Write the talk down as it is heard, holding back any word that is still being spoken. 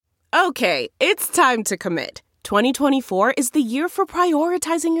Okay, it's time to commit. 2024 is the year for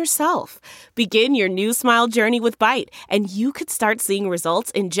prioritizing yourself. Begin your new smile journey with Byte, and you could start seeing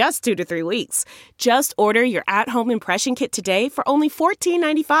results in just 2 to 3 weeks. Just order your at-home impression kit today for only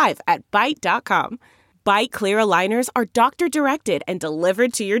 $14.95 at Byte.com. Byte Clear aligners are doctor-directed and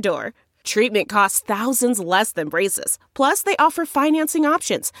delivered to your door. Treatment costs thousands less than braces. Plus, they offer financing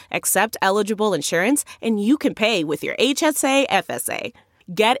options, accept eligible insurance, and you can pay with your HSA, FSA.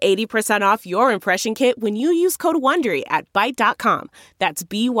 Get 80% off your impression kit when you use code WONDERY at Byte.com. That's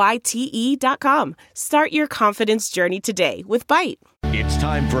BYTE.com. Start your confidence journey today with Byte. It's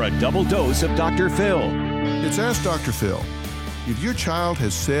time for a double dose of Dr. Phil. It's Ask Dr. Phil. If your child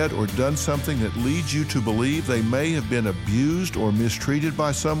has said or done something that leads you to believe they may have been abused or mistreated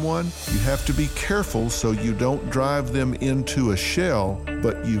by someone, you have to be careful so you don't drive them into a shell,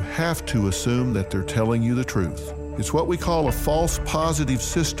 but you have to assume that they're telling you the truth. It's what we call a false positive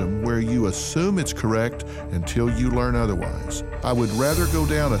system, where you assume it's correct until you learn otherwise. I would rather go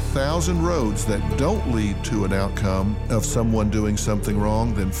down 1,000 roads that don't lead to an outcome of someone doing something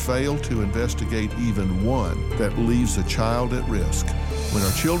wrong than fail to investigate even one that leaves a child at risk. When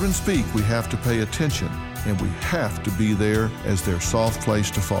our children speak, we have to pay attention, and we have to be there as their soft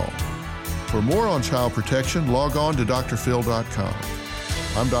place to fall. For more on child protection, log on to drphil.com.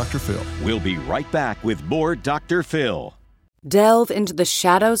 I'm Dr. Phil. We'll be right back with more Dr. Phil. Delve into the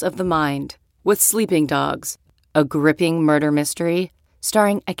shadows of the mind with Sleeping Dogs, a gripping murder mystery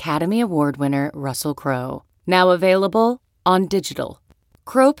starring Academy Award winner Russell Crowe. Now available on digital.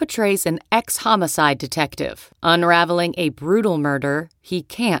 Crowe portrays an ex-homicide detective unraveling a brutal murder he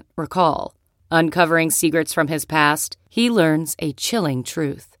can't recall. Uncovering secrets from his past, he learns a chilling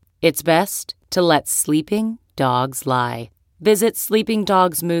truth. It's best to let sleeping dogs lie. Visit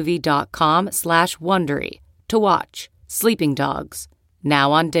sleepingdogsmovie.com/Wondery to watch Sleeping Dogs,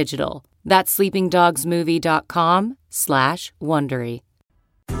 now on digital. That's sleepingdogsmovie.com/Wondery.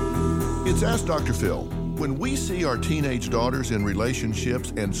 It's Ask Dr. Phil. When we see our teenage daughters in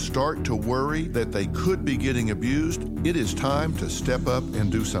relationships and start to worry that they could be getting abused, it is time to step up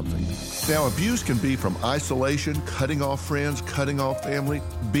and do something. Now, abuse can be from isolation, cutting off friends, cutting off family,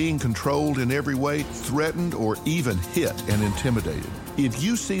 being controlled in every way, threatened, or even hit and intimidated. If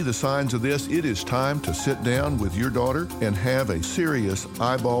you see the signs of this, it is time to sit down with your daughter and have a serious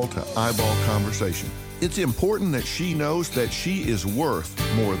eyeball-to-eyeball conversation. It's important that she knows that she is worth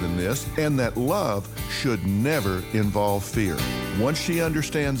more than this, and that love should never involve fear. Once she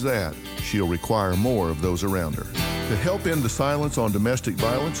understands that, she'll require more of those around her. To help end the silence on domestic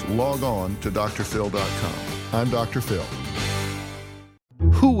violence, log on to drphil.com. I'm Dr. Phil.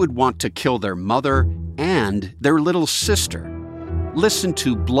 Who would want to kill their mother and their little sister? Listen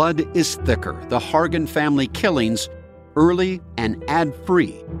to Blood is Thicker, the Hargan family killings, early and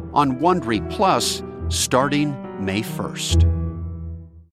ad-free on Wondery Plus, starting May 1st.